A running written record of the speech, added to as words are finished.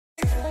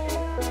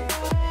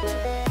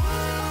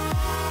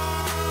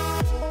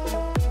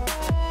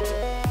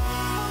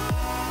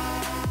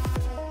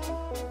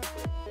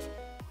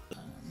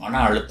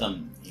மன அழுத்தம்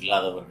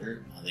இல்லாதவர்கள்,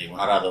 அதை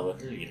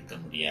உணராதவர்கள் இருக்க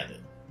முடியாது.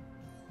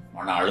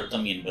 மன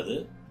அழுத்தம் என்பது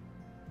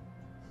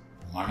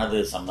மனது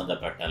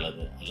சம்பந்தப்பட்ட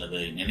அல்லது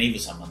நினைவு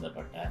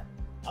சம்பந்தப்பட்ட,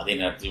 அதே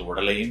நேரத்தில்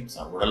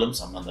உடலும்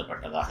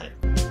சம்பந்தப்பட்டதாக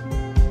இருக்கும்.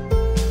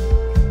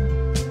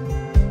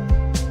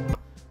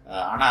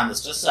 ஆனால் அந்த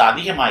ஸ்ட்ரெஸ்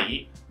அதிகமாகி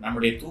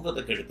நம்முடைய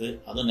தூக்கத்தை கெடுத்து,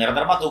 அதுவும்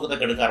நிரந்தரமாக தூக்கத்தை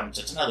கெடுக்க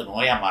ஆரம்பிச்சிச்சுன்னா அது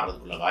நோயாக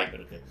மாறுறதுக்குள்ள வாய்ப்பு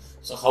இருக்கு.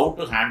 So how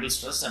to handle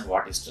stress and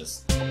what is stress?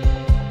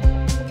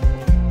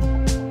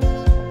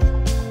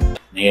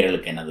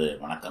 நேயர்களுக்கு எனது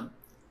வணக்கம்.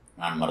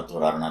 நான்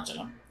மருத்துவர்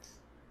அருணாச்சலம்.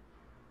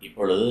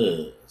 இப்பொழுது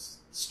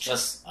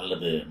ஸ்ட்ரெஸ்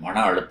அல்லது மன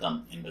அழுத்தம்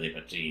என்பதை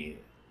பற்றி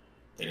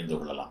தெரிந்து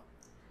கொள்ளலாம்.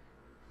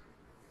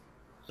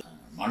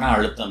 மன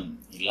அழுத்தம்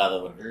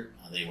இல்லாதவர்கள்,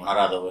 அதை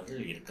உணராதவர்கள்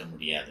இருக்க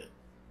முடியாது.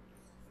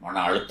 மன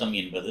அழுத்தம்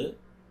என்பது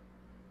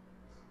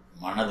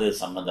மனது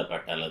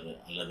சம்பந்தப்பட்ட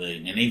அல்லது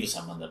நினைவு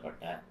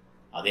சம்பந்தப்பட்ட,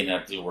 அதே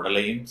நேரத்தில்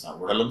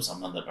உடலும்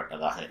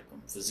சம்பந்தப்பட்டதாக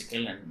இருக்கும்.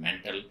 Physical and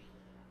mental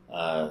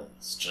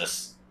stress.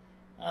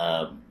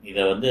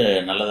 இதை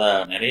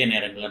நல்லதாக நிறைய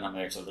நேரங்களில்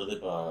நம்ம சொல்கிறது,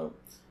 இப்போ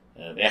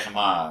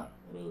வேகமாக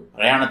ஒரு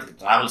பிரயாணத்துக்கு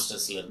ட்ராவல்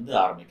ஸ்ட்ரெஸ்லேருந்து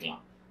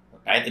ஆரம்பிக்கலாம்.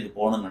 டயத்துக்கு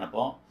போகணுன்னு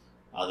நினைப்போம்,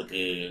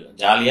 அதுக்கு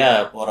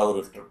ஜாலியாக போகிற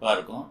ஒரு ட்ரிப்பாக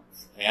இருக்கும்.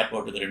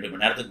 ஏர்போர்ட்டுக்கு 2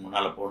 மணி நேரத்துக்கு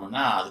முன்னால்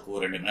போகணுன்னா அதுக்கு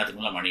ஒரு 2 மணி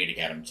நேரத்துக்கு முன்னால் மணி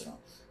அடிக்க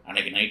ஆரம்பிச்சிடும்.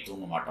 அன்றைக்கி நைட்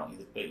தூங்க மாட்டோம்.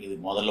 இது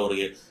முதல்ல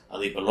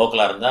அது இப்போ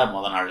லோக்கலாக இருந்தால்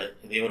முதல் நாள்,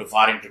 இதே ஒரு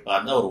ஃபாரின் ட்ரிப்பாக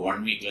இருந்தால் ஒரு 1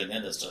 வீக்லேருந்தே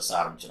அந்த ஸ்ட்ரெஸ்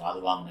ஆரம்பிச்சிடும். அது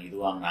வாங்கணும், இது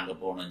வாங்கணும், அங்கே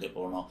போகணும், இங்கே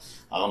போகணும்,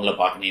 அவங்கள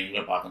பார்க்கணும்,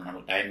 இவங்கள பார்க்கணும்,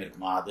 நமக்கு டைம்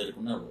இருக்குமா, அது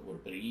இருக்குன்னு ஒரு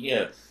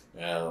பெரிய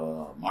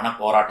மன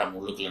போராட்டம்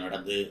உள்ளுக்குள்ளே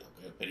நடந்து,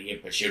 பெரிய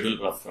ஷெடியூல்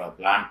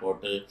பிளான்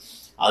போட்டு,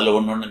 அதில்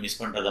ஒன்று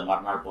மிஸ் பண்ணுறதை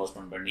மறுநாள்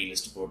போஸ்ட்போன் பண்ணி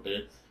லிஸ்ட் போட்டு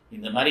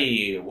இந்த மாதிரி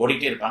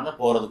ஓடிட்டே இருப்பாங்க.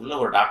 போகிறதுக்குள்ளே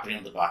ஒரு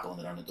டாக்டரையும் பார்க்க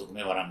வந்துடுறாங்க,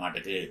 தூக்கமே வர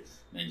மாட்டுக்கு,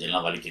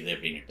 நெஞ்செல்லாம் வலிக்குது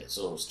அப்படின்ட்டு.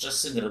 ஸோ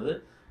ஸ்ட்ரெஸ்ஸுங்கிறது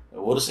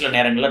ஒரு சில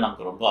நேரங்களில்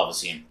நமக்கு ரொம்ப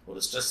அவசியம். ஒரு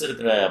ஸ்ட்ரெஸ்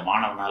இருக்கிற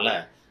மாணவனால்,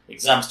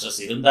 எக்ஸாம் ஸ்ட்ரெஸ்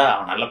இருந்தால்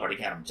அவன் நல்லா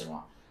படிக்க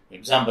ஆரம்பிச்சிருவான்.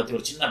 எக்ஸாம் பற்றி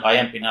ஒரு சின்ன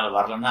பயம் பின்னால்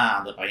வரலன்னா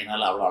அந்த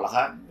பையனால் அவ்வளோ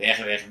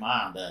அழகாக வேகமாக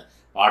அந்த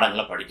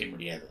பாடங்களை படிக்க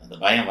முடியாது. அந்த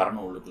பயம்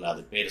வரணும் உள்ளுக்குள்ள,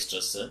 அது பேர்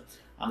ஸ்ட்ரெஸ்ஸு.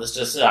 அந்த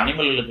ஸ்ட்ரெஸ்ஸு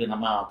அனிமல்களுக்கு,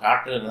 நம்ம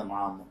காட்டு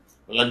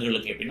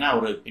விலங்குகளுக்கு எப்படின்னா,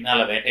 ஒரு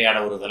பின்னால் வேட்டையாட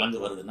ஒரு விலங்கு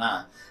வருதுன்னா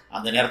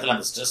அந்த நேரத்தில்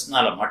அந்த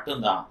ஸ்ட்ரெஸ்னால்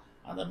மட்டும்தான்,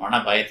 அந்த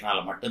மன பயத்தினால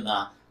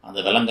மட்டும்தான் அந்த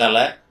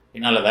விலங்கால்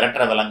பின்னால்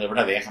விரட்டுற விலங்கை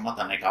விட வேகமாக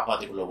தன்னை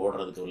காப்பாற்றிக்குள்ளே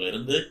ஓடுறதுக்குள்ள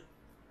இருந்து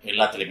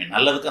எல்லாத்துலேயுமே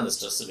நல்லதுக்கு அந்த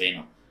ஸ்ட்ரெஸ்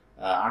வேணும்.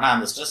 ஆனால்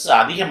அந்த ஸ்ட்ரெஸ்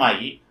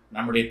அதிகமாகி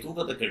நம்முடைய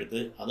தூக்கத்தை கெடுத்து,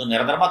 அதுவும்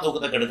நிரந்தரமாக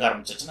தூக்கத்தை கெடுக்க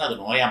ஆரம்பிச்சிச்சுன்னா அது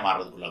நோயாக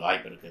மாறுறதுக்குள்ள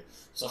வாய்ப்பு இருக்குது.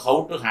 So how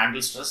to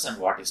handle stress and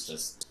what is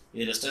stress?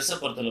 இதில் ஸ்ட்ரெஸ்ஸை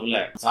பொறுத்தளவில்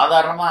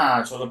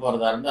சாதாரணமாக சொல்ல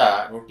போகிறதா இருந்தால்,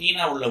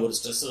 ரொட்டீனாக உள்ள ஒரு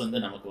ஸ்ட்ரெஸ்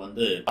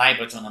நமக்கு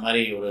இப்போ சொன்ன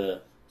மாதிரி ஒரு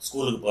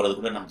ஸ்கூலுக்கு போகிறது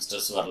கூட நமக்கு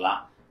ஸ்ட்ரெஸ் வரலாம்.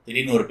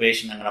 திடீர்னு ஒரு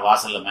பேஷண்ட் அங்கே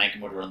வாசலில்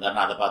மயக்கம் போட்டு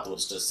விழுந்தாருன்னா அதை பார்த்து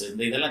ஒரு ஸ்ட்ரெஸ்.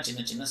 இதெல்லாம்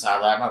சின்ன சின்ன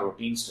சாதாரண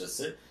ரொட்டீன்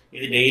ஸ்ட்ரெஸ்ஸு.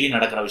 இது டெய்லி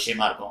நடக்கிற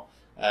விஷயமா இருக்கும்.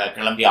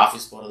 கிளம்பி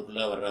ஆஃபீஸ்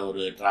போகிறதுக்குள்ளே வர்ற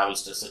ஒரு ட்ராவல்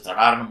ஸ்ட்ரெஸ்ஸு,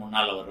 தடார்னு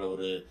முன்னால் வர்ற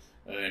ஒரு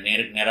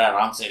நேராக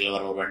ராங் சைடில்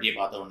வர ஒரு வண்டியை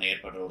பார்த்த உடனே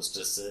ஏற்படுற ஒரு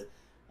ஸ்ட்ரெஸ்ஸு,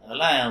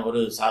 அதெல்லாம் ஒரு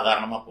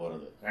சாதாரணமாக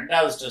போகிறது.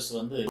 ரெண்டாவது ஸ்ட்ரெஸ்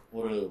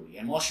ஒரு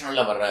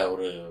எமோஷனலில் வர்ற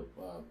ஒரு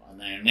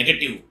அந்த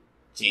நெகட்டிவ்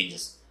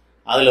சேஞ்சஸ்.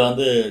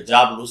 அதில்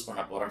ஜாப் லூஸ்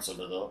பண்ண போகிறேன்னு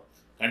சொல்கிறதோ,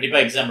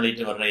 கண்டிப்பாக எக்ஸாம்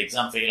எழுதிட்டு வர்ற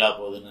எக்ஸாம் ஃபெயில் ஆக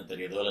போகுதுன்னு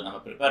தெரியுதோ, இல்லை நம்ம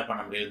ப்ரிப்பேர்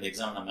பண்ண முடியாது, இந்த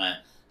எக்ஸாம் நம்ம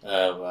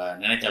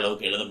நினைச்ச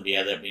அளவுக்கு எழுத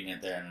முடியாது அப்படின்னு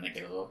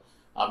நினைக்கிறதோ,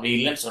 அப்படி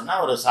இல்லைன்னு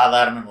சொன்னால் ஒரு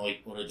சாதாரண நோய்,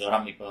 ஒரு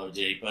ஜுரம்.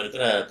 இப்போ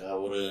இருக்கிற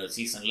ஒரு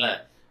சீசனில்,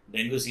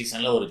 டெங்கு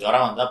சீசனில் ஒரு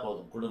ஜுரம் வந்தால்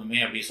போதும்,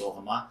 குடும்பமே அப்படியே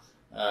சோகமாக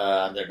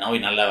அந்த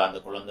நோய் நல்லா, அந்த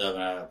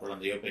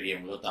குழந்தையோ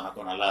பெரியவங்களோ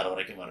தனக்கோ நல்லா வர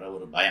வரைக்கும் வர்ற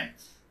ஒரு பயம்,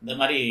 இந்த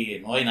மாதிரி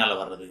நோயினால்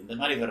வர்றது, இந்த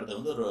மாதிரி வர்றது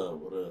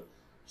ஒரு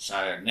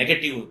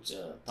நெகட்டிவ்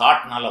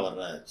தாட்னால்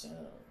வர்ற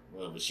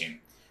விஷயம்.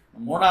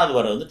 மூணாவது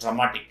வர்றது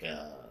ட்ராமாட்டிக்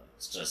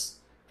ஸ்ட்ரெஸ்.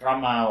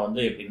 ட்ராமா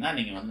எப்படின்னா,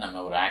 நீங்கள்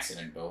நம்ம ஒரு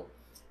ஆக்சிடெண்ட்டோ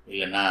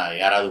இல்லைன்னா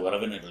யாராவது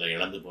உறவினர்களை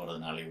இழந்து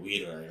போகிறதுனாலே,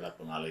 உயிர்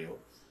இழப்புனாலேயோ,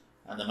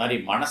 அந்த மாதிரி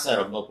மனசை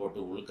ரொம்ப போட்டு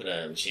உழுக்கிற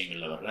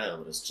விஷயங்களில் வர்ற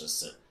ஒரு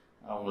ஸ்ட்ரெஸ்ஸு.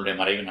 அவங்களுடைய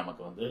மறைவு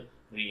நமக்கு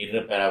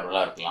irreparable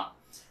இருக்கலாம்,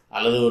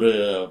 அல்லது ஒரு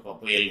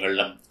புயல்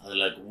வெள்ளம்,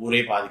 அதில்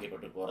ஊரே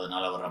பாதிக்கப்பட்டு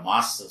போகிறதுனால வர்ற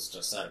மாஸ்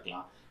ஸ்ட்ரெஸ்ஸாக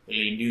இருக்கலாம்.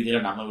 இல்லை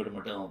இண்டிவிஜுவலாக நம்ம வீடு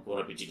மட்டும்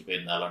கூரை பிச்சுட்டு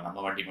போயிருந்தாலோ,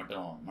 நம்ம வண்டி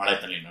மட்டும் மழை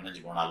தண்ணியில்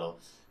நனைஞ்சு போனாலோ,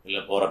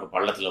 இல்லை போகிறப்ப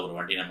பள்ளத்தில் ஒரு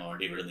வண்டி நம்ம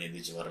வண்டி விழுந்து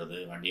எந்திரிச்சு வர்றது,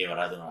 வண்டியே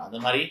வராது, அந்த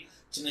மாதிரி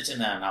சின்ன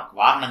சின்ன நான்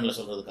வாகனங்களை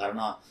சொல்கிறது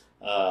காரணம்,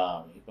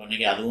 இப்போ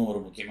இன்றைக்கி அதுவும் ஒரு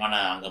முக்கியமான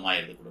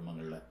அங்கமாகிடுது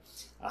குடும்பங்களில்.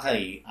 ஆக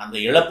அந்த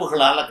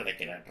இழப்புகளால்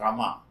கிடைக்கிற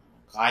ட்ராமா,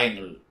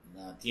 காயங்கள்,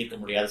 தீர்க்க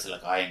முடியாத சில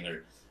காயங்கள்,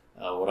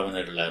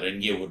 உறவினர்களை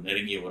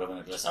நெருங்கிய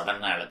உறவினர்களை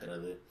சடனாக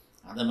இழக்கிறது,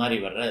 அந்த மாதிரி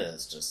வர்ற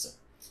ஸ்ட்ரெஸ்ஸு.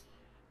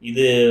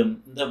 இந்த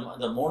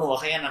 3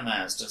 வகையாக நம்ம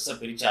ஸ்ட்ரெஸ்ஸை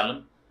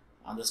பிரித்தாலும்,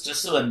 அந்த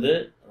ஸ்ட்ரெஸ்ஸு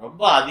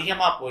ரொம்ப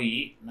அதிகமாக போய்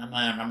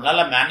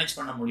நம்மளால் மேனேஜ்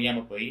பண்ண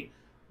முடியாமல் போய்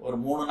ஒரு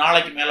 3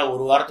 நாளைக்கு மேலே,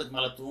 1 வாரத்துக்கு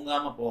மேலே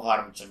தூங்காமல் போக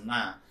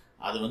ஆரம்பித்தோம்னா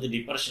அது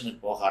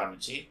டிப்ரெஷனுக்கு போக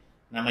ஆரம்பித்து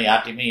நம்ம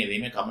யார்ட்டையுமே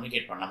எதையுமே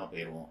கம்யூனிகேட் பண்ணாமல்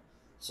போயிடுவோம்.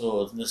 ஸோ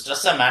இந்த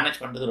ஸ்ட்ரெஸ்ஸை மேனேஜ்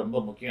பண்ணுறது ரொம்ப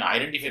முக்கியம்,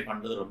 ஐடென்டிஃபை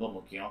பண்ணுறது ரொம்ப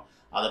முக்கியம்.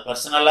 அதை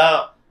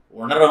பர்சனலாக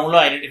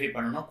உணர்றவங்களும் ஐடென்டிஃபை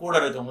பண்ணணும், கூட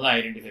இருக்கவங்களும்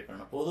ஐடென்டிஃபை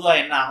பண்ணணும்.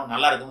 பொதுவாக என்ன ஆகும்,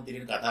 நல்லா இருக்கவங்க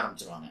திடீர்னு கத்த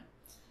ஆரம்பிச்சிருவாங்க.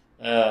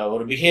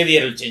 ஒரு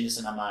பிஹேவியரல்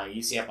சேஞ்சஸை நம்ம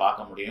ஈஸியாக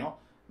பார்க்க முடியும்.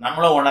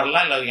 நம்மளும்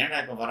உணரலாம். இல்லை ஏன்னா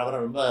இப்போ வர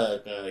ரொம்ப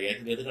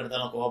எதுக்கு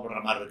எடுத்தாலும்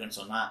கோவப்படுற மாதிரி இருக்குன்னு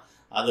சொன்னால்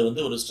அது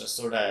வந்து ஒரு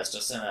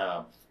ஸ்ட்ரெஸ்ஸை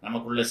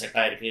நமக்குள்ளே செட்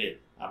ஆகிருக்கு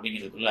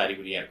அப்படிங்கிறதுக்குள்ள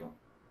அறிகுறியாக இருக்கும்.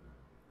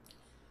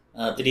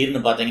 திடீர்னு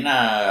பார்த்தீங்கன்னா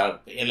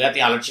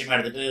எல்லாத்தையும் அலட்சியமாக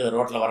எடுத்துகிட்டு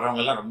ரோட்டில்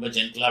வர்றவங்கெல்லாம் ரொம்ப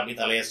ஜென்டிலாக அப்படி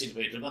தலையசிட்டு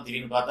போயிட்டு இருக்கோம்.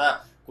 திடீர்னு பார்த்தா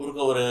குறுக்க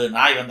ஒரு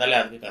நாய் வந்தாலே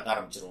அதுக்கு கத்த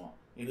ஆரம்பிச்சிருவோம்.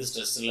 இது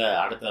ஸ்ட்ரெஸ்ஸில்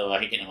அடுத்த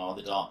வகைக்கு நம்ம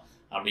வந்துட்டோம்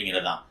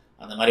அப்படிங்கிறதான்.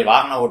 அந்த மாதிரி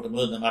வாகனம்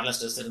ஓட்டும்போது இந்த மாதிரிலாம்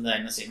ஸ்ட்ரெஸ் இருந்தால்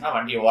என்ன செய்யணும்னா,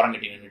 வண்டியை ஓரம்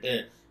கட்டி நின்றுட்டு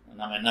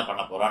நம்ம என்ன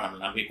பண்ண போகிறோம், நம்ம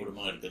நம்பி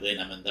குடும்பம் இருக்குது,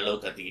 நம்ம இந்த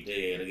அளவுக்கு கத்திக்கிட்டு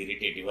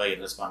இரிட்டேட்டிவாக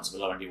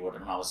இர்ரெஸ்பான்சிபிளாக வண்டி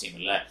ஓட்டணும்னு அவசியம்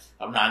இல்லை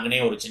அப்படின்னு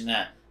அங்கேயே ஒரு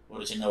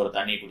சின்ன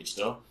தண்ணியை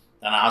குடிச்சிட்டோ,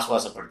 தன்னை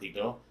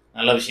ஆசுவாசப்படுத்திக்கிட்டோ,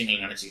 நல்ல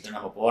விஷயங்கள் நினச்சிக்கிட்டோ,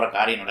 நம்ம போகிற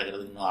காரியம்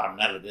நடக்கிறதுக்கு இன்னும் 1/2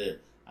 மணி நேரம் இருக்குது,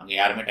 அங்கே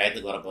யாருமே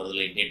டயத்துக்கு வர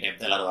போகிறதில்ல, இந்தியன் டைம்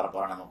தான் எல்லோரும்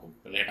வரப்போகிறோம்,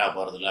 நமக்கு லேட்டாக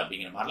போகிறதில்ல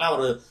அப்படிங்கிற மாதிரிலாம்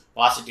ஒரு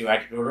பாசிட்டிவ்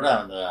ஆட்டிடியூடோட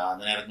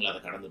அந்த நேரங்களில்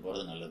அதை கடந்து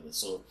போகிறது நல்லது.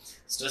 ஸோ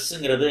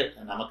ஸ்ட்ரெஸ்ஸுங்கிறது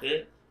நமக்கு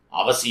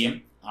அவசியம்.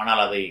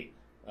 ஆனால்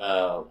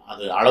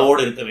அது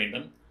அளவோடு இருக்க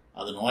வேண்டும்.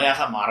 அது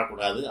நோயாக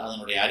மாறக்கூடாது.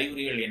 அதனுடைய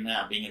அறிகுறிகள் என்ன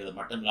அப்படிங்கிறது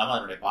மட்டும் இல்லாமல்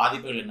அதனுடைய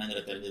பாதிப்புகள்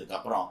என்னங்கிறது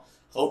தெரிஞ்சதுக்கப்புறம்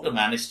ஹவு டு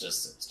மேனேஜ்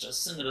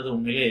ஸ்ட்ரெஸ்ஸுங்கிறது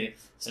உண்மையிலே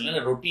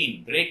சில routine,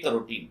 break the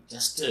routine.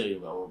 Just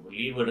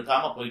leave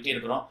எடுக்காமல் போயிட்டே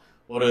இருக்கிறோம்.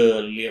 ஒரு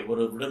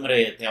விடுமுறை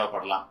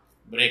தேவைப்படலாம்,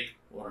 பிரேக்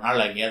ஒரு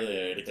நாள் எங்கேயாவது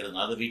எடுக்கிறது.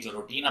 அது வீட்டில்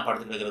ரொட்டீனாக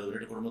படுத்துட்டு இருக்கிறது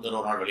விட்டுட்டு குடும்பத்தோடு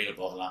ஒரு நாள்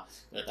வெளியில் போகலாம்,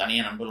 இல்லை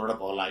தனியாக நண்பர்களோட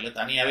போகலாம், இல்லை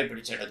தனியாகவே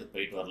பிடிச்ச இடத்துக்கு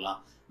போயிட்டு வரலாம்.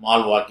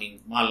 மால் வாக்கிங்,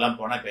 மால்லாம்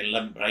போனால் இப்போ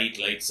எல்லாம்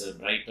பிரைட் லைட்ஸு,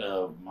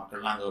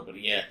 மக்கள்லாம் அங்கே ஒரு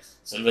பெரிய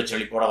செல்வ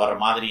செழிப்போட வர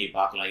மாதிரி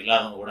பார்க்கலாம்.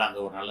 இல்லாதவங்க கூட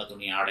அங்கே ஒரு நல்ல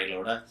துணி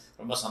ஆடைகளோட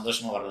ரொம்ப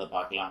சந்தோஷமாக வர்றதை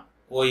பார்க்கலாம்.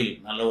 கோயில்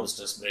நல்ல ஒரு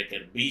ஸ்ட்ரெஸ்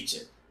பிரேக்கர். பீச்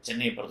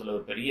சென்னையை பொறுத்தவரை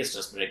ஒரு பெரிய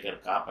ஸ்ட்ரெஸ் பிரேக்கர்.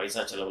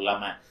 பைசா செலவு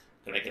இல்லாமல்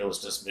கிடைக்கிற ஒரு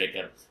ஸ்ட்ரெஸ்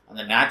பிரேக்கர்.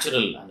 அந்த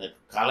நேச்சுரல் அந்த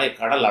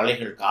கடல்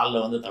அலைகள்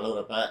காலில் வந்து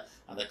தழுவுறப்ப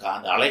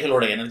அந்த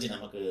அலைகளோட எனர்ஜி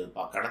நமக்கு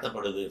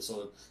கடத்தப்படுது. ஸோ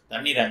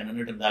தண்ணீர் அங்கே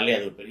நின்றுட்டு இருந்தாலே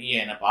அது ஒரு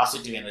பெரிய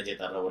பாசிட்டிவ் எனர்ஜியை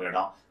தர்ற ஒரு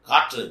இடம்.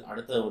 காற்று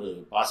அடுத்த ஒரு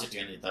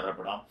பாசிட்டிவ் எனர்ஜி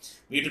தரப்படும்.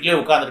 வீட்டுக்குள்ளே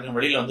உட்காந்துருக்க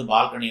வெளியில் வந்து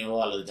பால்கனியோ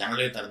அல்லது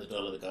ஜன்னலையோ திறந்துட்டோ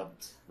அல்லது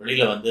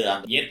வெளியில் வந்து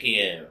அந்த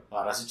இயற்கையை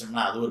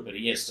ரசித்தோம்னா அது ஒரு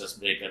பெரிய ஸ்ட்ரெஸ்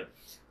பிரேக்கர்.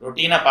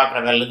 ரொட்டீனாக பார்க்குற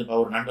வேலையிலேருந்து இப்போ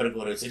ஒரு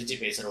நண்பருக்கு ஒரு சிரித்து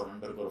பேசுகிற ஒரு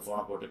நண்பருக்கு ஒரு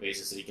ஃபோனை போட்டு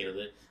பேசி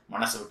சிரிக்கிறது,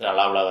 மனசை விட்டு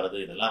அளவில் வர்றது,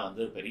 இதெல்லாம்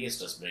வந்து பெரிய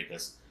ஸ்ட்ரெஸ்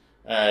பிரேக்கர்ஸ்.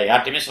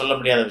 யார்ட்டையுமே சொல்ல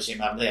முடியாத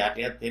விஷயமா இருந்தால்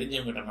யார்ட்டையாவது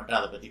தெரிஞ்சவங்ககிட்ட மட்டும்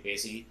அதை பற்றி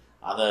பேசி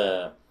அதை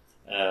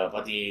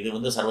பற்றி இது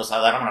வந்து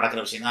சர்வசாதாரணமாக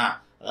நடக்கிற விஷயம் தான்.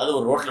 அதாவது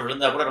ஒரு ரோட்டில்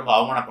விழுந்தால் கூட ரொம்ப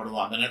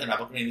அவமானப்படுவோம். அந்த நேரத்தில்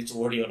டபக்குன்னு எந்திரிச்சு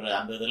ஓடி வர்ற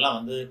அந்த இதெல்லாம்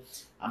வந்து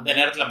அந்த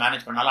நேரத்தில்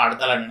மேனேஜ் பண்ணாலும்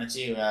அடுத்தால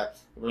நினச்சி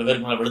இவ்வளோ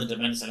பேருக்கு மேலே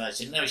விழுந்துட்டோமேன்னு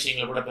சின்ன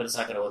விஷயங்களை கூட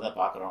பெருசாக்கிறத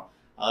பார்க்குறோம்.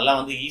 அதெல்லாம்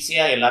வந்து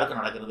ஈஸியாக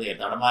எல்லாருக்கும் நடக்கிறது.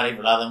 தடமாறி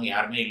விழாதவங்க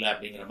யாருமே இல்லை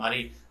அப்படிங்கிற மாதிரி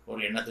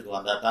ஒரு எண்ணத்துக்கு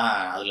வந்தால் தான்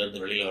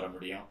அதுலேருந்து வெளியில் வர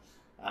முடியும்.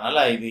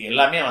 அதனால் இது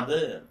எல்லாமே வந்து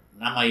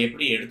நம்ம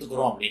எப்படி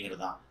எடுத்துக்கிறோம்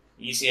அப்படிங்கிறது தான்.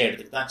 ஈஸியாக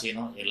எடுத்துக்க தான்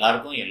செய்யணும்.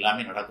 எல்லாருக்கும்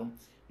எல்லாமே நடக்கும்,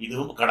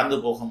 இதுவும் கடந்து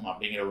போகும்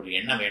அப்படிங்கிற ஒரு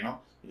எண்ணம் வேணும்.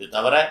 இது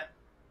தவிர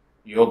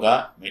யோகா,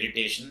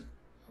 மெடிடேஷன்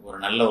ஒரு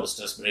நல்ல ஒரு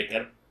ஸ்ட்ரெஸ்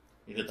பிரேக்கர்.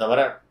 இது தவிர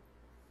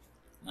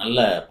நல்ல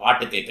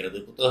பாட்டு கேட்குறது,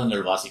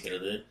 புத்தகங்கள்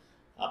வாசிக்கிறது,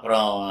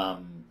 அப்புறம்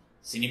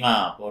சினிமா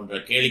போன்ற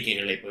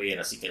கேளிக்கைகளை போய்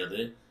ரசிக்கிறது,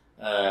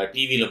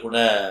 டிவியில் கூட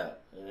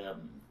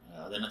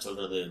அது என்ன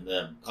சொல்கிறது, இந்த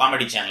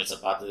காமெடி சேனல்ஸை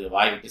பார்த்து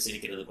வாய் விட்டு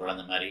சிரிக்கிறது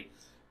குழந்தை மாதிரி.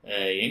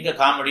 எங்கே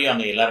காமெடியோ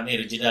அங்கே எல்லாருமே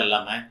ரிஜிடாக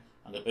இல்லாமல்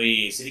அங்கே போய்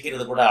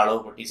சிரிக்கிறது கூட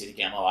அளவுப்பட்டி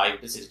சிரிக்காமல் வாய்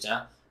விட்டு சிரித்தா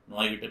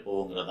நோய் விட்டு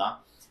போகுங்கிறது தான்.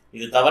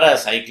 இது தவிர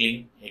சைக்கிளிங்,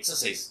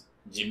 எக்ஸசைஸ்,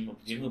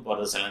 ஜிம்மு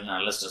போகிறது சில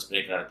நல்ல ஸ்ட்ரெஸ்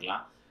பிரேக்கராக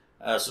இருக்கலாம்.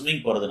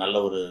 ஸ்விம்மிங் போகிறது நல்ல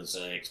ஒரு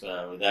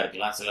இதாக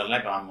இருக்கலாம்.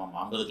 சிலர்லாம் இப்போ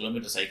 50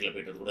 கிலோமீட்டர் சைக்கிளில்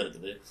போய்ட்டு கூட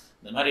இருக்குது.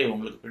 இந்த மாதிரி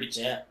உங்களுக்கு பிடிச்ச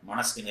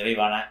மனசுக்கு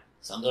நிறைவான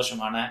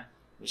சந்தோஷமான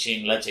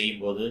விஷயங்களை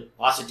செய்யும்போது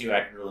பாசிட்டிவ்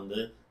ஆட்டிடியூட் வந்து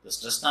இந்த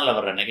ஸ்ட்ரெஸ்னால்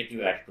வர்ற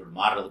நெகட்டிவ் ஆட்டிடியூட்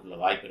மாறுறதுக்குள்ள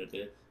வாய்ப்பு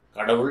இருக்குது.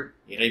 கடவுள்,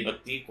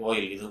 இறைபக்தி,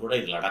 கோயில் இது கூட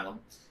இதில் அடங்கும்.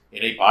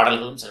 இறை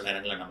பாடல்களும் சில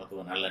நேரங்களில்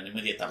நமக்கு நல்ல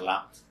நிம்மதியை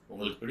தரலாம்.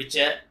 உங்களுக்கு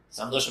பிடிச்ச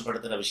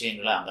சந்தோஷப்படுத்துகிற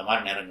விஷயங்களை அந்த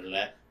மாதிரி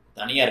நேரங்களில்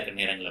தனியாக இருக்கிற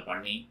நேரங்களை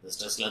பண்ணி இந்த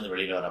ஸ்ட்ரெஸ்லேருந்து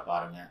வெளியில் வர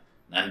பாருங்கள்.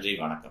 நன்றி,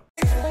 வணக்கம்.